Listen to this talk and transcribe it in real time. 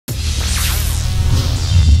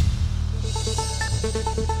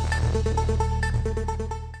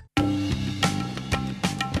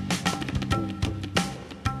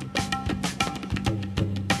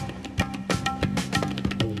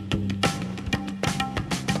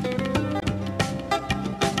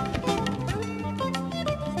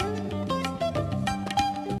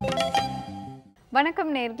வணக்கம்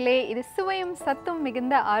நேர்களே, இது சுவையும் சத்தும்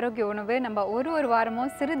மிகுந்த ஆரோக்கிய உணவு. நம்ம ஒரு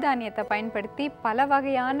வாரமும் சிறுதானியத்தை பயன்படுத்தி பல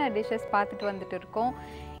வகையான டிஷ்ஷஸ் பார்த்துட்டு வந்துட்டு இருக்கோம்.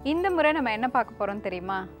 இந்த முறை நம்ம என்ன பார்க்க போகிறோம்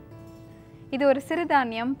தெரியுமா? இது ஒரு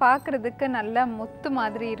சிறுதானியம், பார்க்குறதுக்கு நல்ல முத்து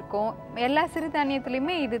மாதிரி இருக்கும். எல்லா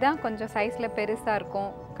சிறுதானியத்துலேயுமே இதுதான் கொஞ்சம் சைஸில் பெருசாக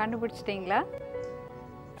இருக்கும். கண்டுபிடிச்சிட்டிங்களா?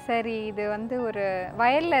 சரி, இது ஒரு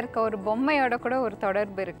வயலில் இருக்க ஒரு பொம்மையோட கூட ஒரு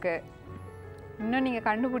தொடர்பு இருக்குது. இன்னும் நீங்கள்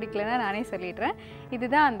கண்டுபிடிக்கலன்னா நானே சொல்லிடுறேன்.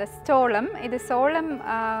 இதுதான் அந்த சோளம். இது சோளம்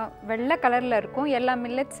வெள்ளை கலரில் இருக்கும். எல்லா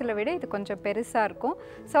மில்லட்ஸில் விட இது கொஞ்சம் பெருசாக இருக்கும்.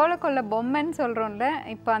 சோளக்கொல்லை பொம்மைன்னு சொல்கிறோம்ல,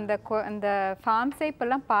 இப்போ அந்த ஃபார்ம்ஸே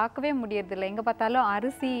இப்போல்லாம் பார்க்கவே முடியறதில்லை. எங்கே பார்த்தாலும்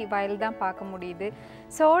அரிசி வயல் தான் பார்க்க முடியுது.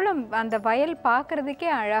 சோளம் அந்த வயல் பார்க்குறதுக்கே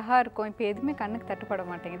அழகாக இருக்கும். இப்போ எதுவுமே கண்ணுக்கு தட்டுப்பட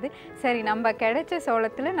மாட்டேங்குது. சரி, நம்ம கிடைச்ச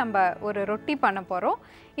சோளத்தில் நம்ம ஒரு ரொட்டி பண்ண போகிறோம்.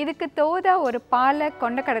 இதுக்கு தோதா ஒரு பாலக்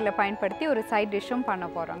கொண்டக்கடலை பயன்படுத்தி ஒரு சைட் டிஷ்ஷும் பண்ண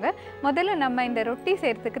போகிறோங்க. முதல்ல நம்ம இந்த ரொட்டி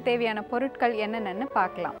செய்கிறதுக்கு தேவையான பொருட்கள் என்னென்னு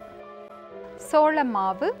பார்க்கலாம். சோள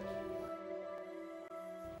மாவு,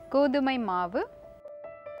 கோதுமை மாவு,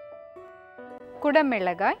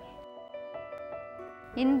 குடமிளகாய்,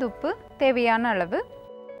 இந்துப்பு தேவையான அளவு.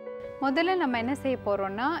 முதல்ல நம்ம என்ன செய்ய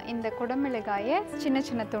போகிறோம்னா, இந்த குடமிளகாயை சின்ன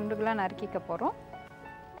சின்ன துண்டுகளாக நறுக்கிக்க போகிறோம்.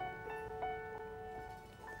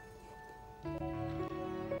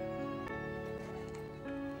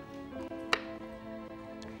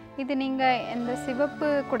 இது நீங்கள் இந்த சிவப்பு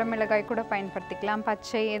குடமிளகாய் கூட பயன்படுத்திக்கலாம்,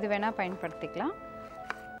 பச்சை எது வேணால் பயன்படுத்திக்கலாம்.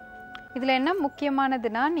 இதில் என்ன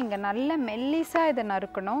முக்கியமானதுன்னா, நீங்கள் நல்ல மெல்லிஸாக இதை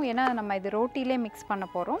நறுக்கணும். ஏன்னா நம்ம இது ரோட்டிலே மிக்ஸ் பண்ண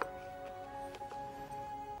போகிறோம்.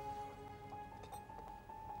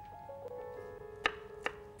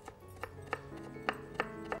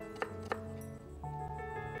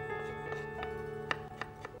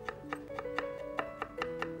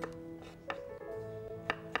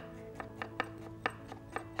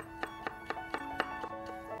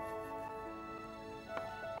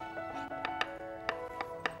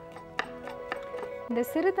 இந்த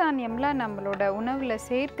சிறுதானியம்லாம் நம்மளோட உணவில்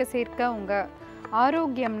சேர்க்க உங்கள்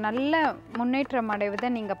ஆரோக்கியம் நல்ல முன்னேற்றம் அடைவதை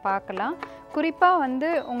நீங்கள் பார்க்கலாம்.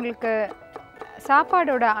 குறிப்பாக உங்களுக்கு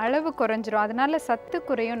சாப்பாடோட அளவு குறைஞ்சிரும். அதனால் சத்து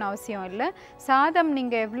குறையும்னு அவசியம் இல்லை. சாதம்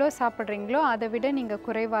நீங்கள் எவ்வளோ சாப்பிட்றீங்களோ அதை விட நீங்கள்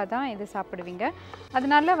குறைவாக தான் இது சாப்பிடுவீங்க.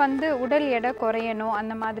 அதனால் உடல் எடை குறையணும்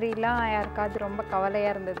அந்த மாதிரிலாம் யாருக்காவது ரொம்ப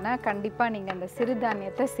கவலையாக இருந்ததுன்னா கண்டிப்பாக நீங்கள் அந்த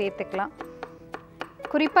சிறுதானியத்தை சேர்த்துக்கலாம்.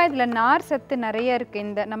 குறிப்பாக இதில் நார் சத்து நிறைய இருக்குது.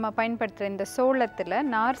 இந்த நம்ம பயன்படுத்துகிற இந்த சோளத்தில்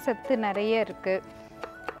நார் சத்து நிறைய இருக்குது.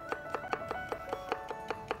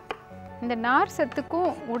 இந்த நார்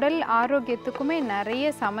சத்துக்கும் உடல் ஆரோக்கியத்துக்குமே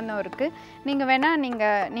நிறைய சம்மந்தம் இருக்குது. நீங்கள் வேணால்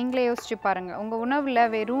நீங்களே யோசிச்சு பாருங்கள். உங்கள்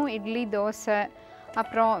உணவில் வெறும் இட்லி, தோசை,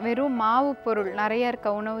 அப்புறம் வெறும் மாவு பொருள் நிறைய இருக்க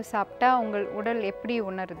உணவு சாப்பிட்டா உங்கள் உடல் எப்படி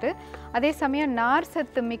உணருது? அதே சமயம் நார்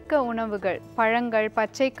சத்து மிக்க உணவுகள், பழங்கள்,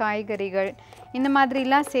 பச்சை காய்கறிகள் இந்த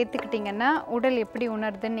மாதிரிலாம் சேர்த்துக்கிட்டிங்கன்னா உடல் எப்படி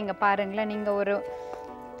உணருதுன்னு நீங்கள் பாருங்களேன். நீங்கள்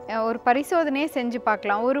ஒரு பரிசோதனையே செஞ்சு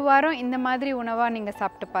பார்க்கலாம். ஒரு வாரம் இந்த மாதிரி உணவாக நீங்கள்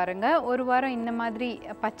சாப்பிட்டு பாருங்கள். ஒரு வாரம் இந்த மாதிரி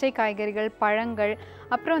பச்சை காய்கறிகள், பழங்கள்,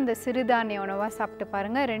 அப்புறம் இந்த சிறுதானிய உணவாக சாப்பிட்டு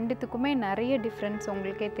பாருங்கள். ரெண்டுத்துக்குமே நிறைய டிஃப்ரென்ஸ்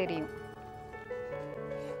உங்களுக்கே தெரியும்.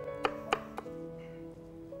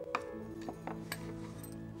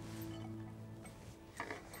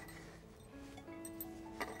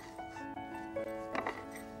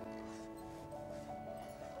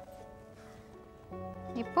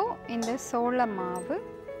 இப்போ இந்த சோள மாவு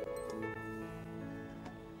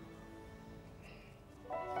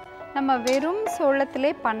நம்ம வெறும்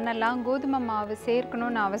சோளத்திலே பண்ணலாம். கோதுமை மாவு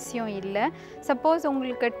சேர்க்கணும்னு அவசியம் இல்லை. சப்போஸ்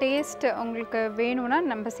உங்களுக்கு டேஸ்ட் உங்களுக்கு வேணும்னா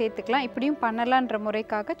நம்ம சேர்த்துக்கலாம். இப்படியும் பண்ணலான்ற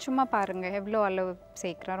முறைக்காக சும்மா பாருங்கள் எவ்வளோ அளவு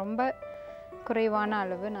சேர்க்குறேன். ரொம்ப குறைவான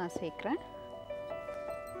அளவு நான் சேர்க்குறேன்.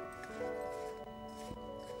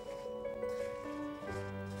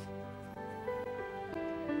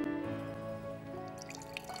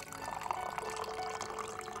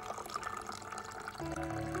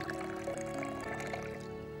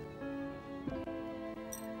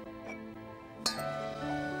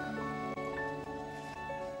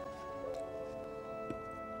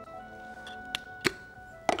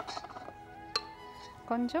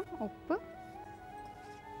 கொஞ்சம் உப்பு,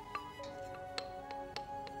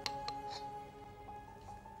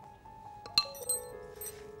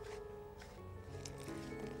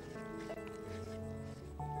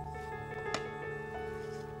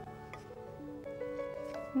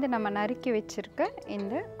 இந்த நம்ம நறுக்கி வச்சிருக்க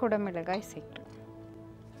இந்த குடமிளகாய் சேர்க்கிறோம்.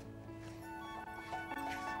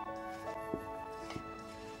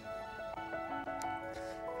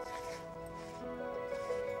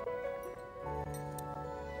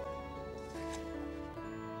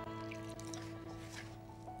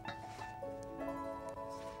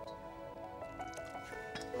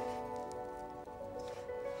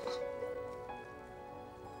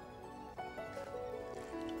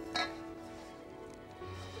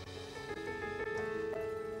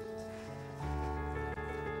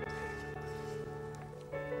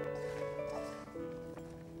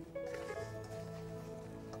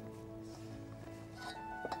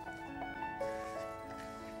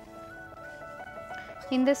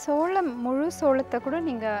 இந்த சோளம் முழு சோளத்தை கூட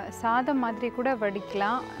நீங்கள் சாதம் மாதிரி கூட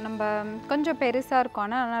வடிக்கலாம். நம்ம கொஞ்சம் பெருசாக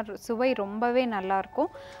இருக்கும், ஆனால் சுவை ரொம்பவே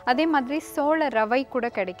நல்லாயிருக்கும். அதே மாதிரி சோள ரவை கூட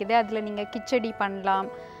கிடைக்குது, அதில் நீங்கள் கிச்சடி பண்ணலாம்,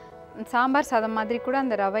 சாம்பார் சாதம் மாதிரி கூட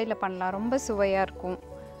அந்த ரவையில் பண்ணலாம், ரொம்ப சுவையாக இருக்கும்.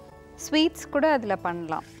 ஸ்வீட்ஸ் கூட அதில்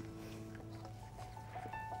பண்ணலாம்.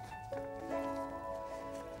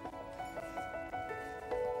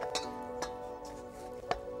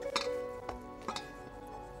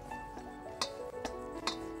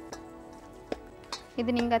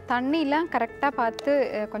 இது நீங்கள் தண்ணிலாம் கரெக்டாக பார்த்து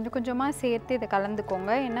கொஞ்சம் கொஞ்சமாக சேர்த்து இதை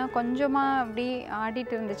கலந்துக்கோங்க. ஏன்னா கொஞ்சமாக அப்படி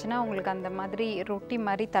ஆடிட்டு இருந்துச்சுன்னா உங்களுக்கு அந்த மாதிரி ரொட்டி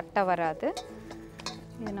மாதிரி தட்ட வராது.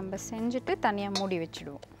 இதை நம்ம செஞ்சுட்டு தனியாக மூடி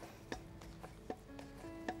வச்சுடுவோம்.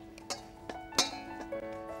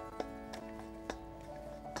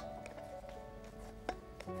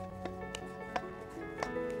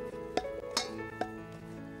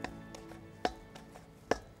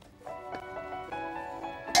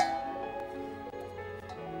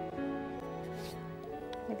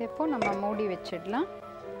 இப்போ நம்ம மூடி வச்சிடலாம்.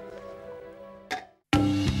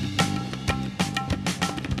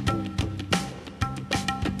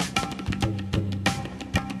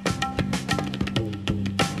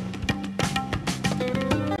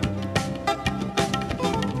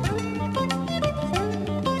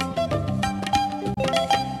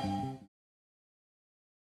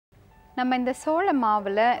 நம்ம இந்த சோள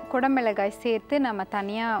மாவில் குடமிளகாய் சேர்த்து நம்ம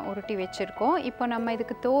தனியாக உருட்டி வச்சுருக்கோம். இப்போ நம்ம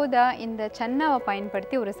இதுக்கு தோதா இந்த சன்னாவை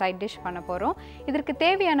பயன்படுத்தி ஒரு சைட் டிஷ் பண்ண போகிறோம். இதற்கு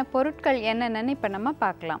தேவையான பொருட்கள் என்னென்னு இப்போ நம்ம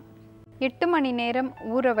பார்க்கலாம். 8 மணி நேரம்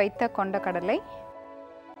ஊற வைத்த கொண்டக்கடலை,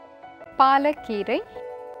 பாலக்கீரை,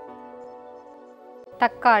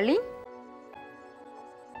 தக்காளி,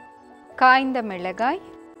 காய்ந்த மிளகாய்,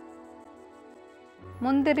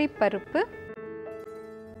 முந்திரி பருப்பு,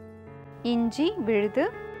 இஞ்சி விழுது,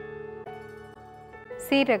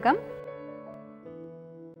 சீரகம்,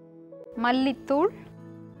 மல்லித்தூள்,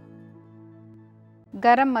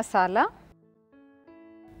 கரம் மசாலா,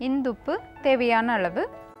 இந்துப்பு தேவையான அளவு,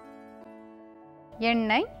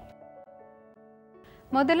 எண்ணெய்.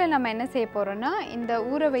 முதல்ல நம்ம என்ன செய்ய போகிறோம்னா, இந்த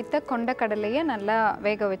ஊற வைத்த கொண்டக்கடலையை நல்லா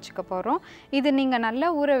வேக வச்சுக்க போகிறோம். இது நீங்கள் நல்லா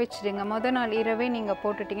ஊற வச்சுடுங்க. முதல் நாள் இரவே நீங்கள்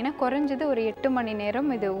போட்டுட்டிங்கன்னா குறைஞ்சது ஒரு 8 மணி நேரம்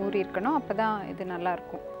இது ஊறியிருக்கணும். அப்போ தான் இது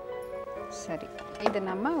நல்லாயிருக்கும். சரி, இது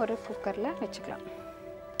நம்ம ஒரு குக்கரில் வச்சுக்கலாம்.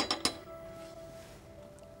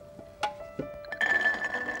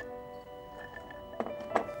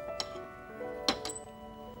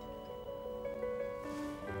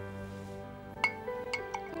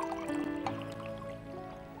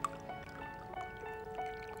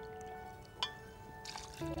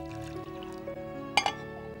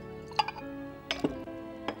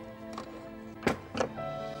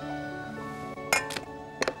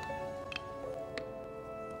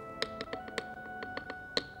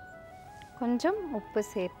 கொஞ்சம் உப்பு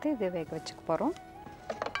சேர்த்து இது வேக வச்சுக்க போகிறோம்.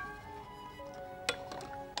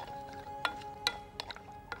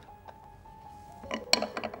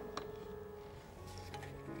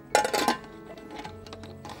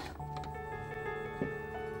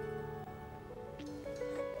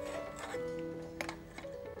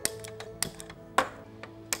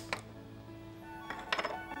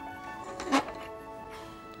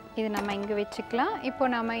 இது நம்ம இங்கே வச்சுக்கலாம். இப்போ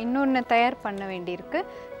நம்ம இன்னொன்று தயார் பண்ண வேண்டியிருக்கு.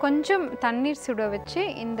 கொஞ்சம் தண்ணீர் சுட வச்சு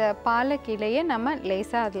இந்த பாலக்கீரையை நம்ம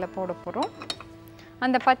லேசாக அதில் போட போகிறோம்.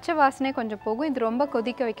 அந்த பச்சை வாசனை கொஞ்சம் போகும். இது ரொம்ப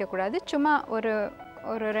கொதிக்க வைக்கக்கூடாது. சும்மா ஒரு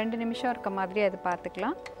 2 நிமிஷம் இருக்க மாதிரி அது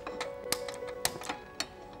பார்த்துக்கலாம்.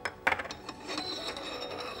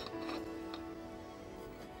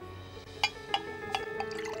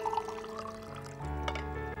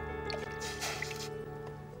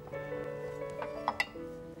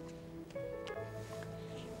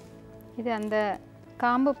 இது அந்த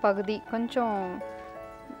காம்பு பகுதி கொஞ்சம்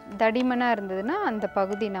தடிமனாக இருந்ததுன்னா அந்த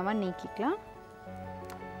பகுதி நம்ம நீக்கிக்கலாம்.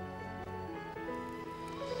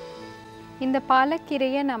 இந்த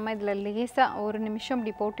பாலக்கீரையை நம்ம இதில் லேசாக 1 நிமிஷம்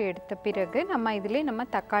இப்படி போட்டு எடுத்த பிறகு நம்ம இதிலே நம்ம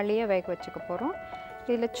தக்காளியை வேக வச்சுக்க போகிறோம்.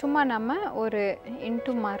 இதில் சும்மா நம்ம ஒரு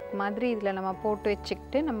இன்ட்டு மார்க் மாதிரி இதில் நம்ம போட்டு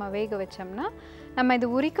வச்சுக்கிட்டு நம்ம வேக வச்சோம்னா நம்ம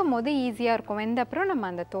இது உரிக்கும் போது ஈஸியாக இருக்கும். வெந்த அப்புறம்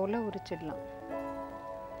நம்ம அந்த தோலை உரிச்சிடலாம்.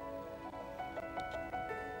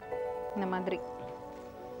 இந்த மாதிரி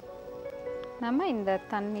நம்ம இந்த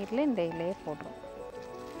தண்ணீரில் இந்த இலையை போடுறோம்.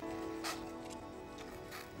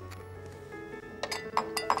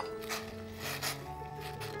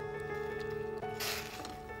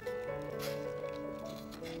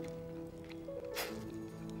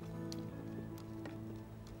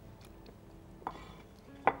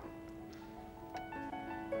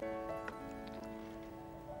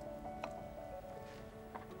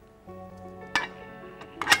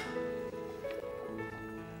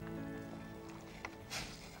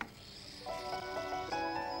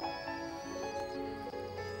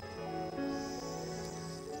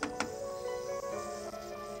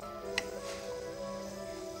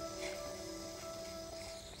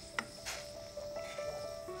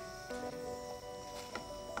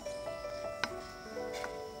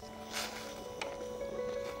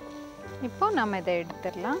 இப்போ நம்ம இதை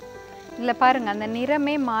எடுத்துடலாம். இதில் பாருங்கள், அந்த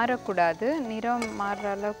நிறமே மாறக்கூடாது. நிறம் மாறுற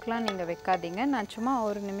அளவுக்குலாம் நீங்கள் வைக்காதீங்க. நான் சும்மா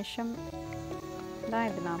ஒரு நிமிஷம் தான்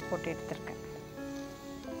இது நான் போட்டு எடுத்திருக்கேன்.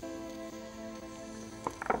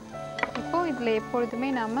 இப்போது இதில்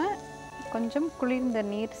எப்பொழுதுமே நாம் கொஞ்சம் குளிர்ந்த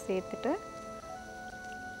நீர் சேர்த்துட்டு,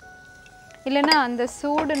 இல்லைன்னா அந்த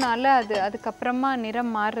சூடுனால அதுக்கப்புறமா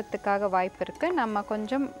நிறம் மாறுறதுக்காக வாய்ப்பு இருக்குது. நம்ம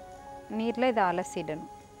கொஞ்சம் நீரில் இதை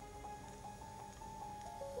அலசிடணும்.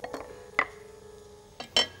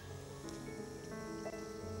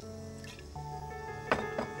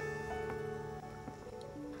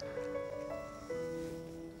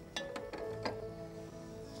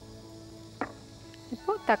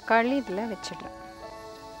 இப்போ தக்காளி இதில் வச்சிடுறேன்.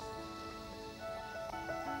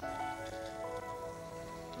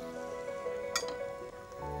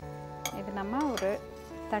 இது நம்ம ஒரு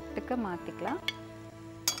தட்டுக்கு மாற்றிக்கலாம்.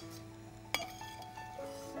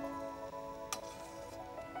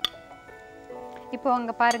 இப்போ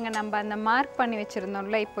அங்கே பாருங்கள், நம்ம அந்த மார்க் பண்ணி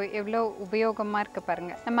வச்சுருந்தோம்ல, இப்போ எவ்வளோ உபயோகமாக இருக்குது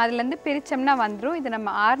பாருங்கள். நம்ம அதுலேருந்து பிரித்தோம்னா வந்துடும். இது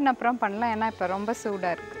நம்ம ஆறுன அப்புறம் பண்ணலாம், ஏன்னா இப்போ ரொம்ப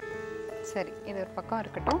சூடாக இருக்குது. சரி, இது ஒரு பக்கம்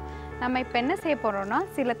இருக்கட்டும். நம்ம இப்போ என்ன செய்ய போகிறோம்னா,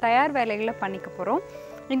 சில தயார் வேலைகளை பண்ணிக்க போகிறோம்.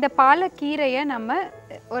 இந்த பாலக்கீரையை நம்ம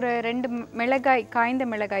ஒரு 2 மிளகாய், காய்ந்த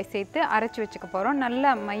மிளகாய் சேர்த்து அரைச்சி வச்சுக்க போகிறோம்.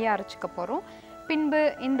 நல்லா மைய அரைச்சிக்க போகிறோம். பின்பு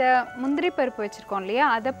இந்த முந்திரி பருப்பு வச்சுருக்கோம் இல்லையா,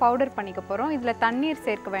 அதை பவுடர் பண்ணிக்க போகிறோம். இதில் தண்ணீர்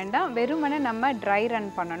சேர்க்க வேண்டாம், வெறுமனே நம்ம ட்ரை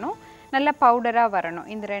ரன் பண்ணணும். நல்லா பவுடராக வரணும்.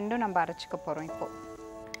 இந்த ரெண்டும் நம்ம அரைச்சிக்க போகிறோம்.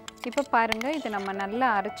 இப்போ பாருங்கள், இது நம்ம நல்லா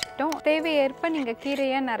அரைச்சிக்கிட்டோம். தேவையேற்ப நீங்கள்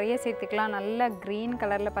கீரையை நிறைய சேர்த்துக்கலாம். நல்லா க்ரீன்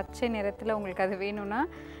கலரில் பச்சை நிறத்தில் உங்களுக்கு அது வேணும்னா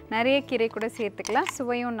நிறைய கீரை கூட சேர்த்துக்கலாம்.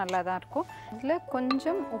 சுவையும் நல்லா தான் இருக்கும். இதில்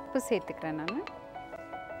கொஞ்சம் உப்பு சேர்த்துக்கிறேன் நான்.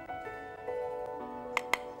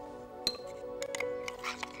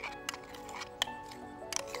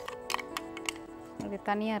 இது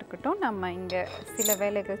தனியாக இருக்கட்டும். நம்ம இங்கே சில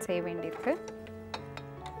வேலைகள் செய்ய வேண்டியிருக்கு.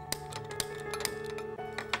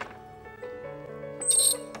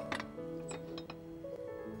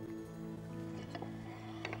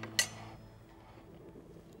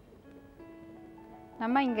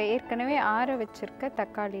 நம்ம இங்கே ஏற்கனவே ஆற வச்சுருக்க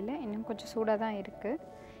தக்காளியில் இன்னும் கொஞ்சம் சூடாக தான் இருக்குது.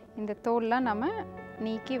 இந்த தோல்லாம் நம்ம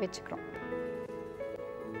நீக்கி வச்சுக்கிறோம்.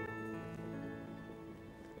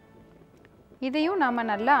 இதையும் நாம்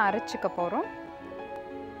நல்லா அரைச்சிக்க போகிறோம்.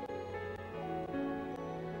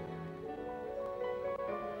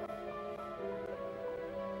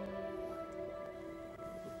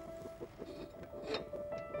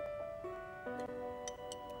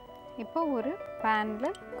 இப்போ ஒரு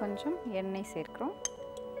பேனில் கொஞ்சம் எண்ணெய் சேர்க்கிறோம்.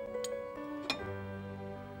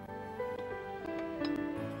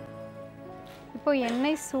 இப்போ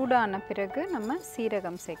எண்ணெய் சூடான பிறகு நம்ம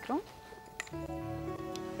சீரகம் சேர்க்கிறோம்.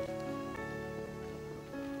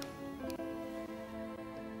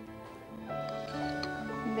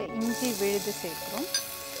 இந்த இஞ்சி விழுது சேர்க்கிறோம்.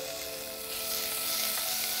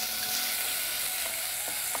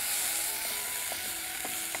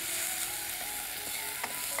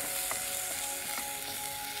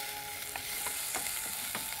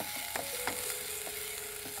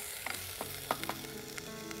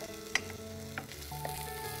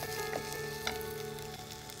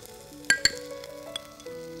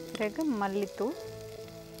 பிறகு மல்லித்தூள்,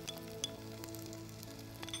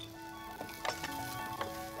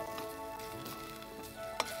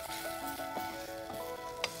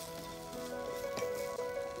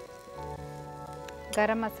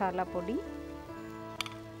 கரம் மசாலா பொடி,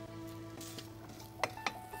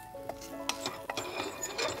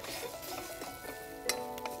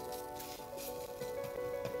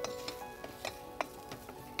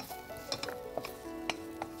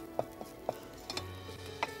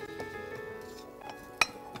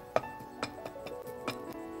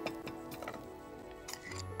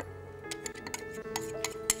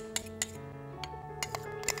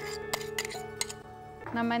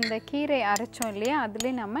 நம்ம இந்த கீரை அரைச்சோம் இல்லையா,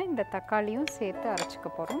 அதுலேயே நம்ம இந்த தக்காளியும் சேர்த்து அரைச்சிக்க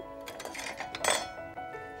போகிறோம்.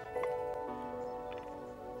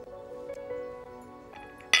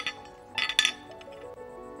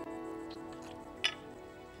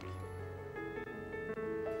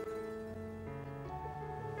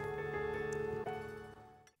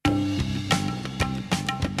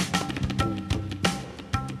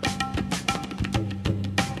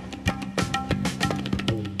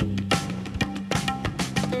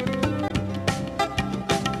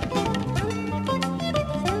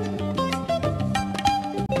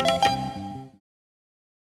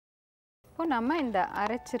 நம்ம இந்த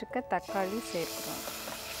அரைச்சிருக்க தக்காளி சேர்க்கிறோம்.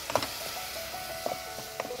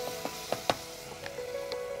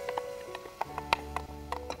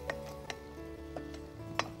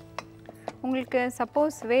 உங்களுக்கு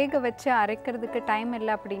சப்போஸ் வேக வச்சு அரைக்கிறதுக்கு டைம்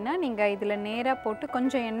இல்லை அப்படின்னா நீங்கள் இதில் நேராக போட்டு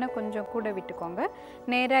கொஞ்சம் எண்ணெய் கொஞ்சம் கூட விட்டுக்கோங்க.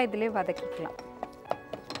 நேராக இதிலே வதக்கிக்கலாம்.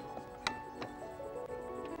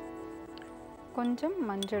 கொஞ்சம்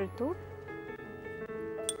மஞ்சள் தூள்,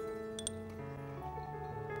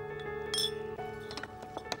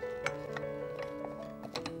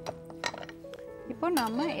 இப்போ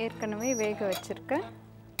நாம் ஏற்கனவே வேக வச்சுருக்க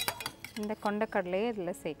இந்த கொண்டக்கடலையை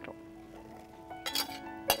இதில் சேர்க்குறோம்.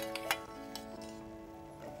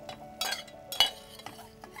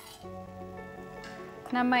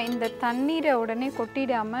 நம்ம இந்த தண்ணீரை உடனே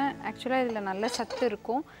கொட்டிடாமல், ஆக்சுவலாக இதில் நல்ல சத்து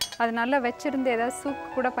இருக்கும், அதனால வச்சுருந்து ஏதாவது சூப்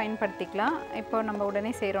கூட பயன்படுத்திக்கலாம். இப்போ நம்ம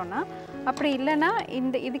உடனே செய்கிறோன்னா, அப்படி இல்லைன்னா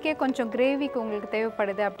இதுக்கே கொஞ்சம் கிரேவிக்கு உங்களுக்கு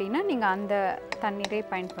தேவைப்படுது அப்படின்னா நீங்கள் அந்த தண்ணீரை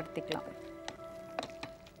பயன்படுத்திக்கலாம்.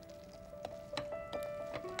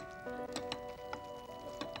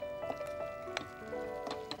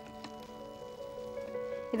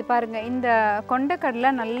 இது பாருங்கள், இந்த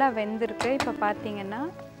கொண்டக்கடலை நல்லா வெந்திருக்கு. இப்போ பார்த்தீங்கன்னா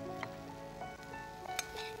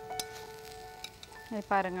இது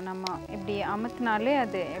பாருங்கள், நம்ம இப்படி அமுத்தினாலே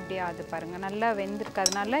அது எப்படி ஆகுது பாருங்கள், நல்லா வெந்திருக்கு.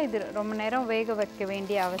 அதனால இது ரொம்ப நேரம் வேக வைக்க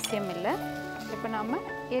வேண்டிய அவசியம் இல்லை. இப்போ நம்ம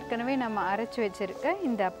ஏற்கனவே நம்ம அரைச்சி வச்சுருக்க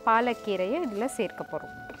இந்த பாலக்கீரையை இதில் சேர்க்க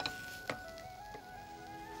போகிறோம்.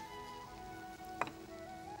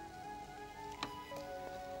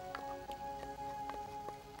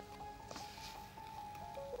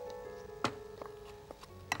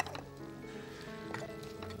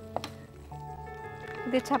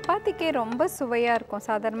 இது சப்பாத்திக்கே ரொம்ப சுவையாக இருக்கும்.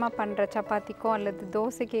 சாதாரணமாக பண்ணுற சப்பாத்திக்கோ அல்லது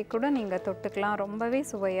தோசைக்கே கூட நீங்கள் தொட்டுக்கலாம், ரொம்பவே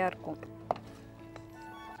சுவையாக இருக்கும்.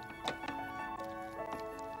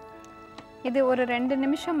 இது ஒரு 2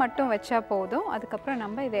 நிமிஷம் மட்டும் வச்சா போதும். அதுக்கப்புறம்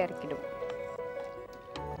நம்ம இதை இறக்கிடுவோம்.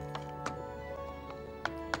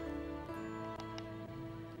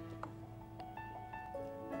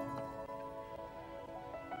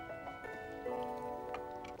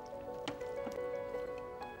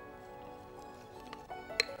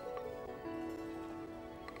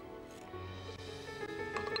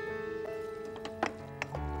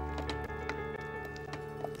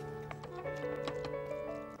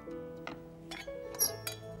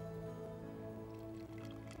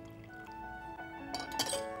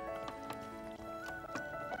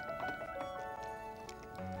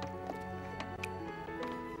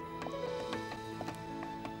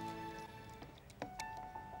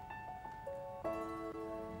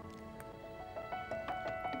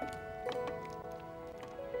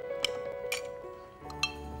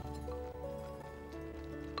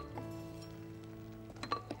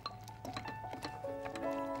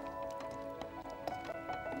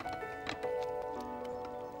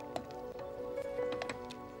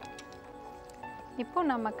 இப்போ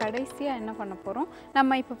நம்ம கடைசியாக என்ன பண்ண போகிறோம்,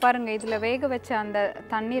 நம்ம இப்போ பாருங்கள் இதில் வேக வச்ச அந்த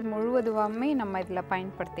தண்ணீர் முழுவதுமே நம்ம இதில்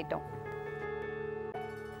பயன்படுத்திட்டோம்.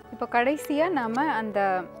 இப்போ கடைசியாக நாம் அந்த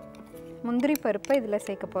முந்திரி பருப்பை இதில்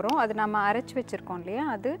சேர்க்க போகிறோம். அது நம்ம அரைச்சி வச்சுருக்கோம் இல்லையா,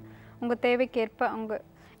 அது உங்கள் தேவைக்கேற்ப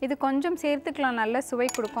இது கொஞ்சம் சேர்த்துக்கலாம், நல்ல சுவை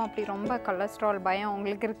கொடுக்கும். அப்படி ரொம்ப கொலஸ்ட்ரால் பயம்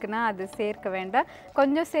உங்களுக்கு இருக்குன்னா அது சேர்க்க வேண்டாம்.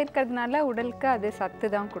 கொஞ்சம் சேர்க்கறதுனால உடலுக்கு அது சத்து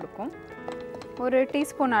தான் கொடுக்கும். 1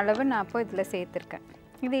 டீஸ்பூன் அளவு நான் அப்போ இதில் சேர்த்துருக்கேன்.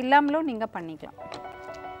 இது இல்லாமலும் நீங்கள் பண்ணிக்கலாம்.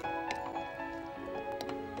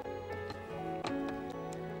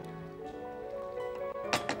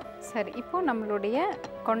 சரி, இப்போது நம்மளுடைய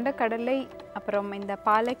கொண்டக்கடலை அப்புறம் இந்த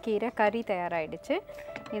பாலக்கீரை கறி தயாராகிடுச்சு.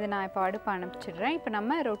 இது நான் இப்போ அடுப்பு அனுப்பிச்சிடுறேன். இப்போ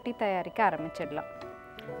நம்ம ரொட்டி தயாரிக்க ஆரம்பிச்சிடலாம்.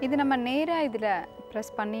 இது நம்ம நேராக இதில்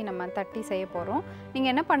ப்ரெஸ் பண்ணி நம்ம தட்டி செய்ய போகிறோம்.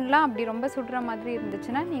 நீங்கள் என்ன பண்ணலாம், அப்படி ரொம்ப சுடுற மாதிரி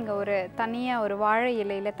இருந்துச்சுன்னா நீங்கள் ஒரு தனியாக ஒரு வாழை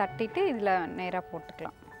இலையில் தட்டிட்டு இதில் நேராக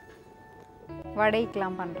போட்டுக்கலாம்,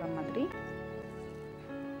 வடைக்கெலாம் பண்ணுற மாதிரி.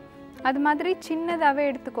 அது மாதிரி சின்னதாகவே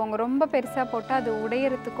எடுத்துக்கோங்க, ரொம்ப பெருசாக போட்டால் அது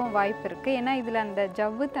உடையறதுக்கும் வாய்ப்பு இருக்குது. ஏன்னா இதில் அந்த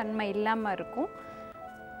ஜவ்வு தன்மை இல்லாமல் இருக்கும்.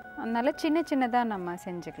 அதனால் சின்ன சின்னதாக நம்ம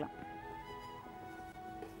செஞ்சுக்கலாம்.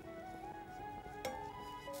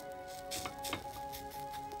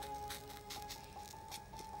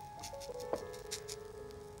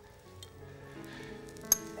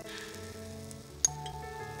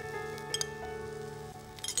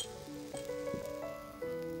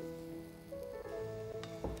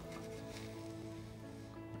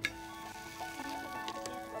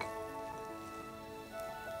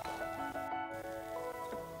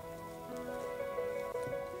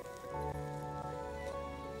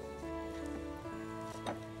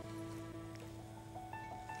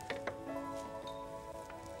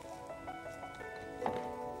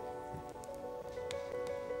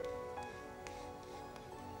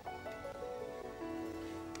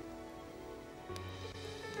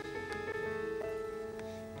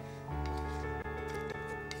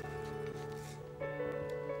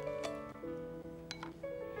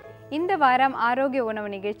 இந்த வாரம் ஆரோக்கிய உணவு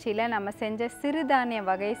நிகழ்ச்சியில் நம்ம செஞ்ச சிறுதானிய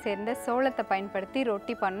வகையை சேர்ந்த சோளத்தை பயன்படுத்தி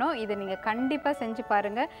ரொட்டி பண்ணோம். இதை நீங்கள் கண்டிப்பாக செஞ்சு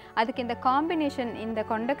பாருங்கள். அதுக்கு இந்த காம்பினேஷன், இந்த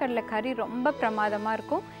கொண்டக்கடலை கறி ரொம்ப பிரமாதமாக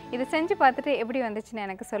இருக்கும். இதை செஞ்சு பார்த்துட்டு எப்படி வந்துச்சுன்னு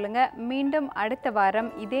எனக்கு சொல்லுங்கள். மீண்டும் அடுத்த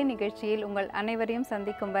வாரம் இதே நிகழ்ச்சியில் உங்கள் அனைவரையும்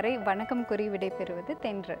சந்திக்கும் வரை வணக்கம் கூறி விடைபெறுவது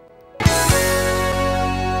தென்று.